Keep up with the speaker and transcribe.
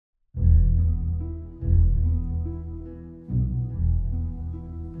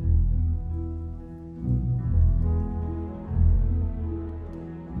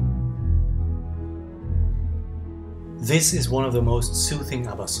This is one of the most soothing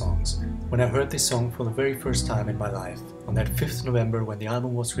ABBA songs. When I heard this song for the very first time in my life, on that 5th November when the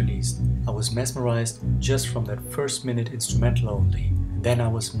album was released, I was mesmerized just from that first minute instrumental only. And then I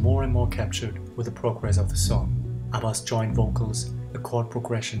was more and more captured with the progress of the song. ABBA's joint vocals, the chord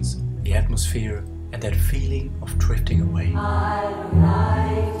progressions, the atmosphere, and that feeling of drifting away. I would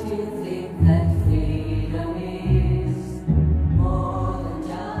like to think that freedom is more than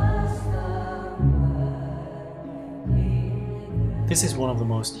just a word. This is one of the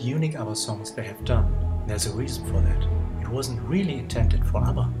most unique ABBA songs they have done. There's a reason for that. It wasn't really intended for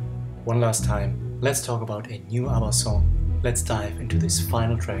ABBA. One last time, let's talk about a new ABBA song. Let's dive into this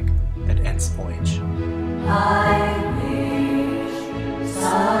final track that ends Voyage. I wish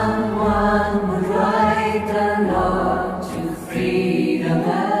someone would write a Ode to Freedom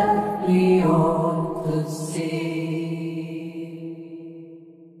that we all could sing.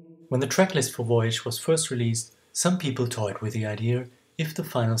 When the tracklist for Voyage was first released, some people toyed with the idea if the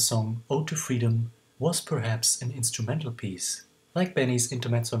final song, Ode to Freedom, was perhaps an instrumental piece, like Benny's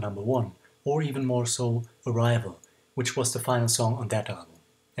Intermezzo No. 1, or even more so, Arrival, which was the final song on that album.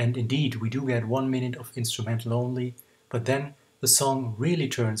 And indeed, we do get 1 minute of instrumental only, but then the song really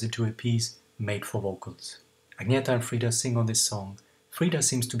turns into a piece made for vocals. Agneta and Frida sing on this song. Frida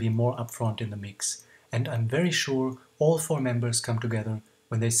seems to be more upfront in the mix, and I'm very sure all 4 members come together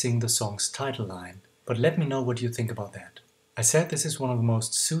when they sing the song's title line. But let me know what you think about that. I said this is one of the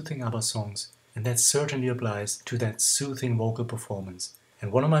most soothing ABBA songs, and that certainly applies to that soothing vocal performance.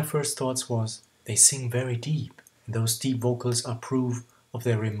 And one of my first thoughts was, they sing very deep, and those deep vocals are proof of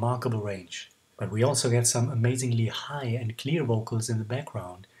their remarkable range. But we also get some amazingly high and clear vocals in the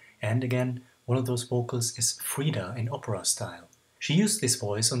background, and again, one of those vocals is Frida in opera style. She used this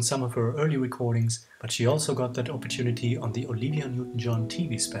voice on some of her early recordings, but she also got that opportunity on the Olivia Newton-John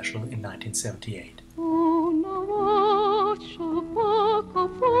TV special in 1978.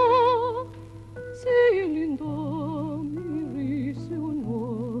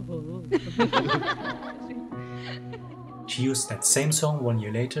 She used that same song 1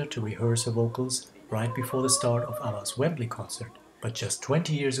 year later to rehearse her vocals right before the start of ABBA's Wembley concert. But just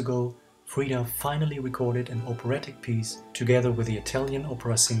 20 years ago, Frida finally recorded an operatic piece together with the Italian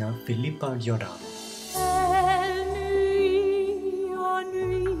opera singer Filippa Giordano.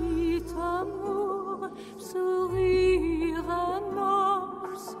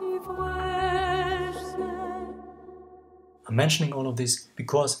 I'm mentioning all of this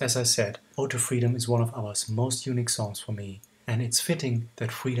because, as I said, Ode to Freedom is one of ABBA's most unique songs for me, and it's fitting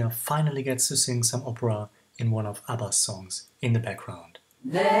that Frida finally gets to sing some opera in one of ABBA's songs in the background.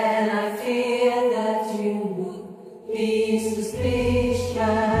 Then I fear that you would be suspicious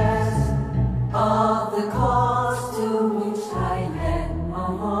of the cause to which I lend my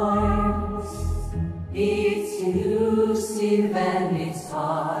arms. It's elusive and it's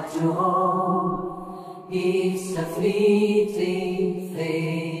hard to hold. It's a fleeting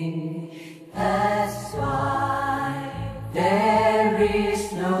thing, that's why there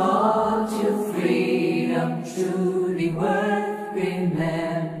is no Ode to Freedom truly worth remembering.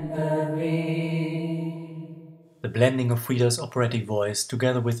 The blending of Frida's operatic voice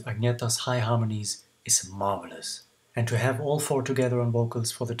together with Agneta's high harmonies is marvelous. And to have all 4 together on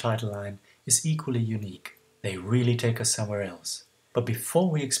vocals for the title line is equally unique. They really take us somewhere else. But before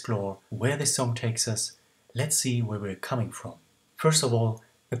we explore where this song takes us, let's see where we're coming from. First of all,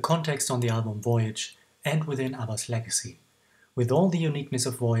 the context on the album Voyage and within ABBA's legacy. With all the uniqueness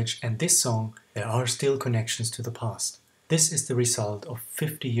of Voyage and this song, there are still connections to the past. This is the result of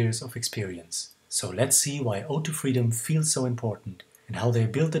 50 years of experience. So let's see why Ode to Freedom feels so important and how they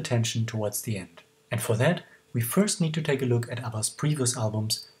build the tension towards the end. And for that, we first need to take a look at ABBA's previous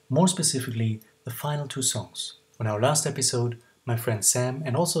albums, more specifically the final 2 songs. On our last episode, my friend Sam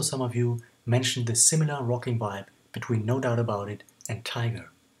and also some of you mentioned the similar rocking vibe between No Doubt About It and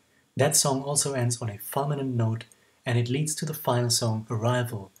Tiger. That song also ends on a fulminant note, and it leads to the final song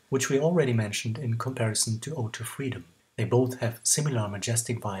Arrival, which we already mentioned in comparison to Ode to Freedom. They both have similar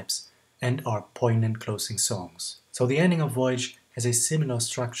majestic vibes and are poignant closing songs. So the ending of Voyage has a similar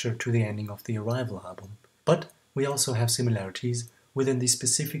structure to the ending of the Arrival album, but we also have similarities within the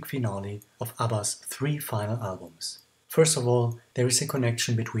specific finale of ABBA's 3 final albums. First of all, there is a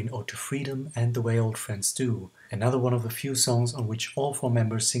connection between Ode to Freedom and The Way Old Friends Do, another one of the few songs on which all 4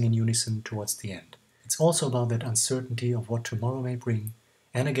 members sing in unison towards the end. It's also about that uncertainty of what tomorrow may bring,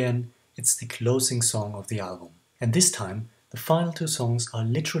 and again, it's the closing song of the album. And this time, the final 2 songs are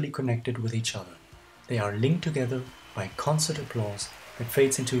literally connected with each other. They are linked together by concert applause that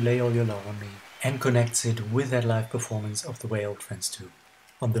fades into Lay All Your Love on Me and connects it with that live performance of The Way Old Friends Do.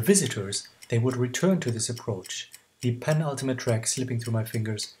 On The Visitors, they would return to this approach, The penultimate track slipping through my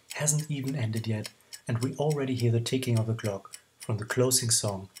fingers hasn't even ended yet, and we already hear the ticking of the clock from the closing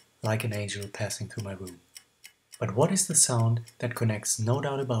song, Like an Angel Passing Through My Room. But what is the sound that connects No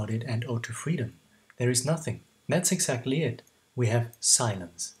Doubt About It and Ode to Freedom? There is nothing. That's exactly it. We have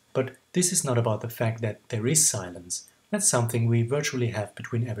silence. But this is not about the fact that there is silence. That's something we virtually have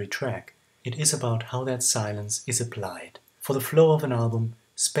between every track. It is about how that silence is applied. For the flow of an album,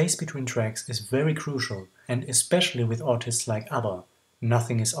 space between tracks is very crucial, and especially with artists like ABBA,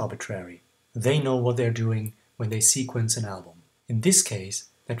 nothing is arbitrary. They know what they're doing when they sequence an album. In this case,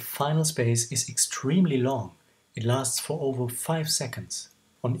 that final space is extremely long. It lasts for over 5 seconds.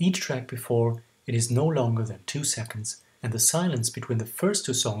 On each track before, it is no longer than 2 seconds, and the silence between the first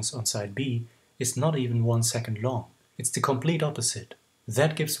 2 songs on side B is not even 1 second long. It's the complete opposite.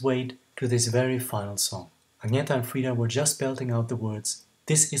 That gives weight to this very final song. Agneta and Frida were just belting out the words,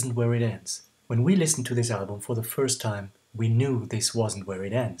 "This isn't where it ends." When we listened to this album for the first time, we knew this wasn't where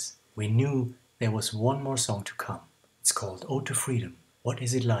it ends. We knew there was one more song to come. It's called Ode to Freedom. What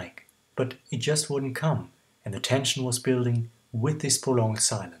is it like? But it just wouldn't come, and the tension was building with this prolonged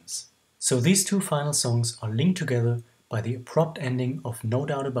silence. So these 2 final songs are linked together by the abrupt ending of No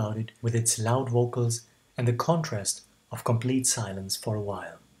Doubt About It with its loud vocals and the contrast of complete silence for a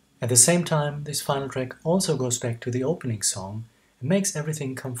while. At the same time, this final track also goes back to the opening song and makes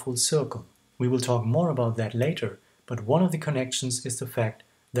everything come full circle. We will talk more about that later, but one of the connections is the fact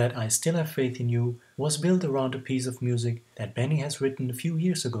that I Still Have Faith in You was built around a piece of music that Benny has written a few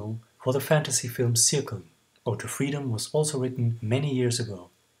years ago for the fantasy film Circle. Ode to Freedom was also written many years ago.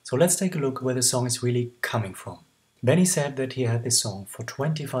 So let's take a look where the song is really coming from. Benny said that he had this song for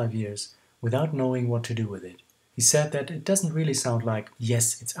 25 years without knowing what to do with it. He said that it doesn't really sound like,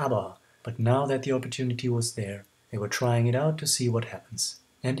 yes, it's ABBA, but now that the opportunity was there, they were trying it out to see what happens.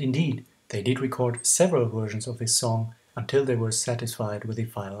 And indeed, they did record several versions of this song until they were satisfied with the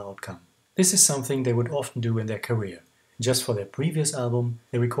final outcome. This is something they would often do in their career. Just for their previous album,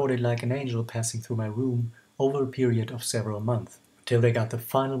 they recorded Like an Angel Passing Through My Room over a period of several months, until they got the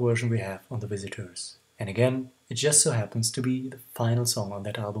final version we have on The Visitors. And again, it just so happens to be the final song on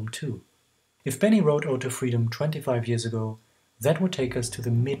that album too. If Benny wrote Ode to Freedom 25 years ago, that would take us to the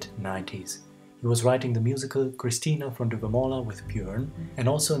mid-90s. He was writing the musical Christina from Duvemola with Björn, and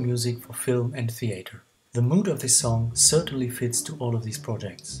also music for film and theatre. The mood of this song certainly fits to all of these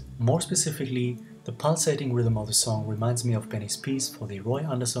projects. More specifically, the pulsating rhythm of the song reminds me of Benny's piece for the Roy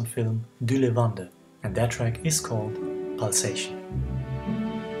Andersson film Du Levande, and that track is called Pulsation.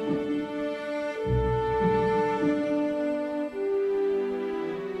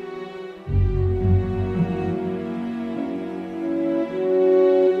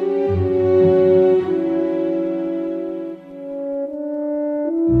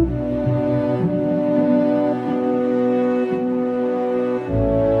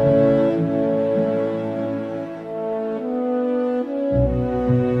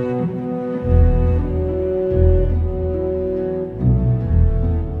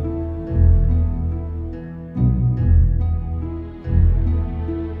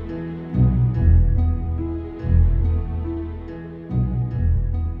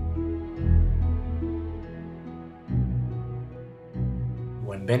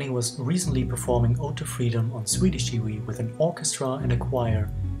 When Benny was recently performing Ode to Freedom on Swedish TV with an orchestra and a choir,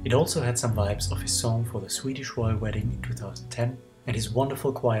 it also had some vibes of his song for the Swedish royal wedding in 2010 and his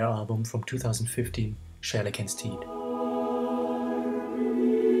wonderful choir album from 2015, Kärlekens tid.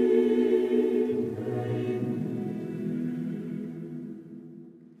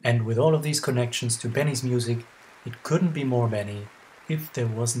 And with all of these connections to Benny's music, it couldn't be more Benny if there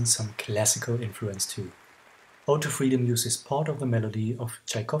wasn't some classical influence too. Ode to Freedom uses part of the melody of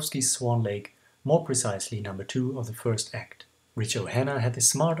Tchaikovsky's Swan Lake, more precisely number 2 of the first act. Rich O'Hanna had the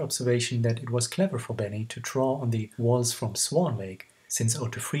smart observation that it was clever for Benny to draw on the waltz from Swan Lake, since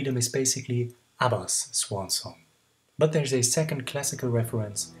Ode to Freedom is basically ABBA's swan song. But there's a second classical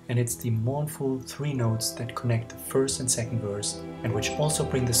reference, and it's the mournful 3 notes that connect the first and second verse, and which also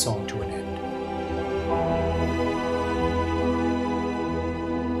bring the song to an end.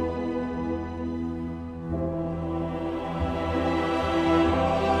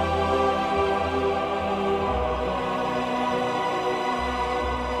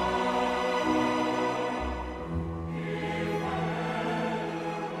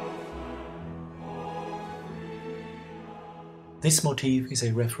 This motif is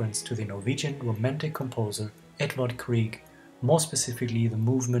a reference to the Norwegian romantic composer Edvard Grieg, more specifically the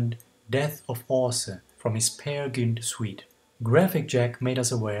movement Death of Åse from his Peer Gynt suite. Graphic Jack made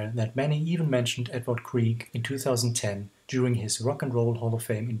us aware that Benny even mentioned Edvard Grieg in 2010 during his Rock and Roll Hall of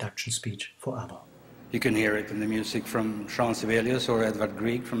Fame induction speech for ABBA. You can hear it in the music from Jean Sibelius or Edvard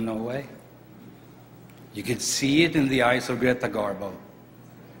Grieg from Norway. You can see it in the eyes of Greta Garbo.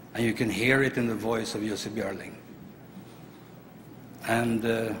 And you can hear it in the voice of Jussi Björling.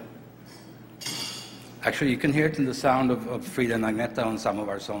 And actually, you can hear it in the sound of Frida and Agneta on some of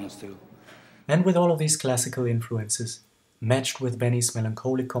our songs too. And with all of these classical influences, matched with Benny's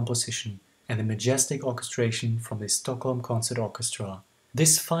melancholic composition and the majestic orchestration from the Stockholm Concert Orchestra,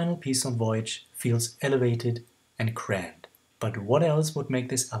 this final piece on Voyage feels elevated and grand. But what else would make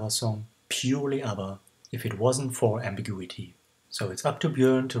this ABBA song purely ABBA if it wasn't for ambiguity? So it's up to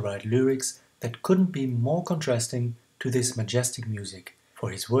Björn to write lyrics that couldn't be more contrasting to this majestic music, for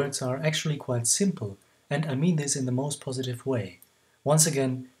his words are actually quite simple, and I mean this in the most positive way. Once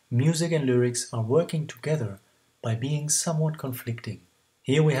again, music and lyrics are working together by being somewhat conflicting.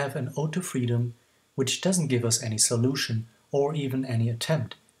 Here we have an Ode to Freedom, which doesn't give us any solution or even any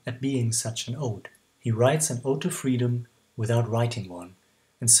attempt at being such an ode. He writes an Ode to Freedom without writing one.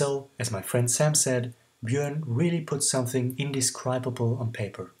 And so, as my friend Sam said, Björn really puts something indescribable on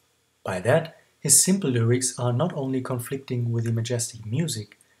paper. By that, his simple lyrics are not only conflicting with the majestic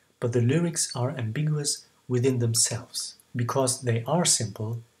music, but the lyrics are ambiguous within themselves, because they are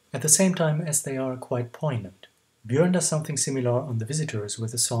simple at the same time as they are quite poignant. Björn does something similar on The Visitors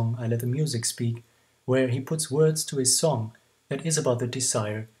with the song I Let the Music Speak, where he puts words to his song that is about the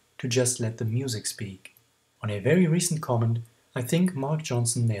desire to just let the music speak. On a very recent comment, I think Mark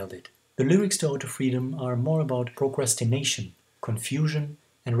Johnson nailed it. The lyrics to Ode to Freedom are more about procrastination, confusion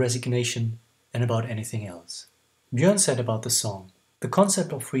and resignation than about anything else. Björn said about the song, "The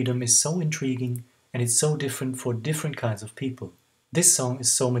concept of freedom is so intriguing and it's so different for different kinds of people. This song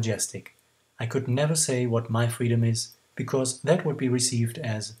is so majestic. I could never say what my freedom is, because that would be received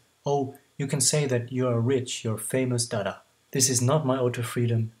as, oh, you can say that you are rich, you're famous, dada. This is not my Ode to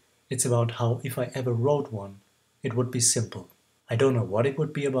Freedom. It's about how if I ever wrote one, it would be simple. I don't know what it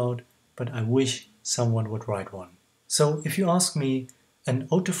would be about, but I wish someone would write one." So if you ask me, an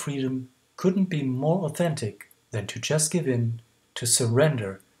Ode to Freedom couldn't be more authentic than to just give in, to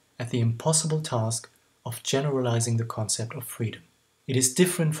surrender at the impossible task of generalizing the concept of freedom. It is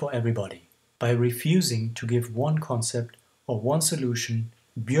different for everybody. By refusing to give one concept or one solution,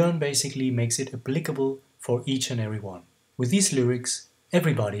 Björn basically makes it applicable for each and every one. With these lyrics,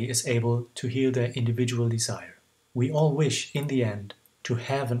 everybody is able to hear their individual desire. We all wish, in the end, to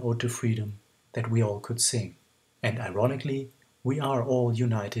have an Ode to Freedom that we all could sing. And ironically, we are all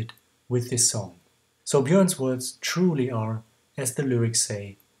united with this song. So Björn's words truly are, as the lyrics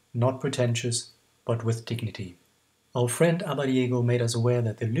say, not pretentious, but with dignity. Our friend ABBA Diego made us aware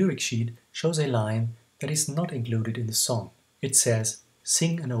that the lyric sheet shows a line that is not included in the song. It says,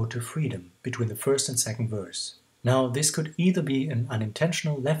 "Sing an Ode to Freedom," between the first and second verse. Now, this could either be an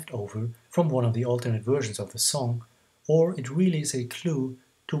unintentional leftover from one of the alternate versions of the song, or it really is a clue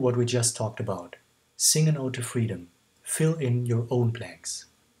to what we just talked about. Sing an Ode to Freedom. Fill in your own blanks.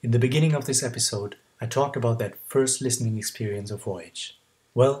 In the beginning of this episode, I talked about that first listening experience of Voyage.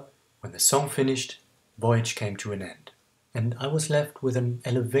 Well, when the song finished, Voyage came to an end, and I was left with an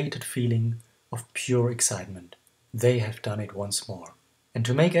elevated feeling of pure excitement. They have done it once more. And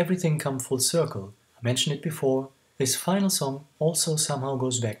to make everything come full circle, I mentioned it before, this final song also somehow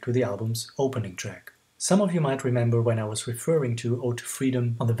goes back to the album's opening track. Some of you might remember when I was referring to Ode to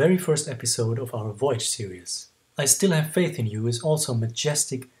Freedom on the very first episode of our Voyage series. I Still Have Faith in You is also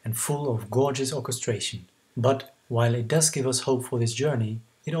majestic and full of gorgeous orchestration, but while it does give us hope for this journey,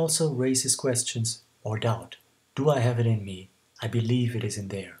 it also raises questions or doubt. Do I have it in me? I believe it is in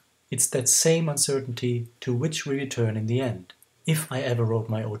there. It's that same uncertainty to which we return in the end. If I ever wrote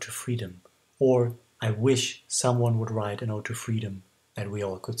my Ode to Freedom, or I wish someone would write an Ode to Freedom that we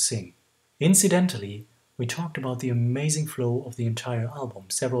all could sing. Incidentally, we talked about the amazing flow of the entire album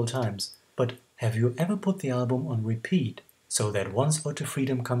several times, but have you ever put the album on repeat so that once Ode to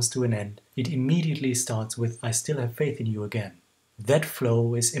Freedom comes to an end, it immediately starts with I Still Have Faith in You again? That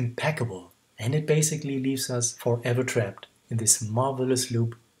flow is impeccable, and it basically leaves us forever trapped in this marvelous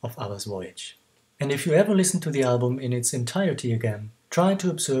loop of ABBA's Voyage. And if you ever listen to the album in its entirety again, try to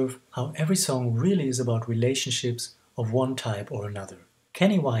observe how every song really is about relationships of one type or another.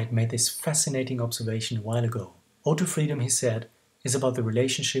 Kenny White made this fascinating observation a while ago. Ode to Freedom, he said, is about the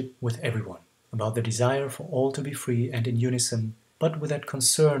relationship with everyone, about the desire for all to be free and in unison, but with that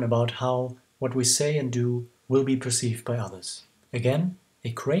concern about how what we say and do will be perceived by others. Again,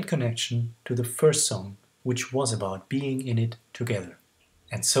 a great connection to the first song, which was about being in it together.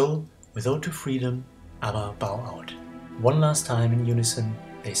 And so, with Ode to Freedom, ABBA bow out. One last time in unison,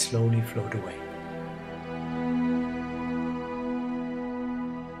 they slowly float away.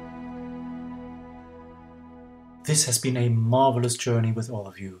 This has been a marvelous journey with all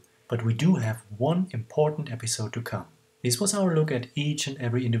of you, but we do have one important episode to come. This was our look at each and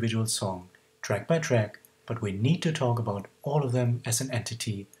every individual song, track by track, but we need to talk about all of them as an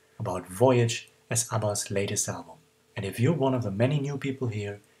entity, about Voyage as ABBA's latest album. And if you're one of the many new people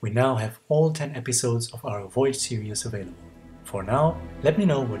here, we now have all 10 episodes of our Voyage series available. For now, let me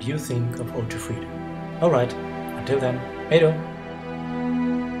know what you think of Ode to Freedom. Alright, until then, hey do!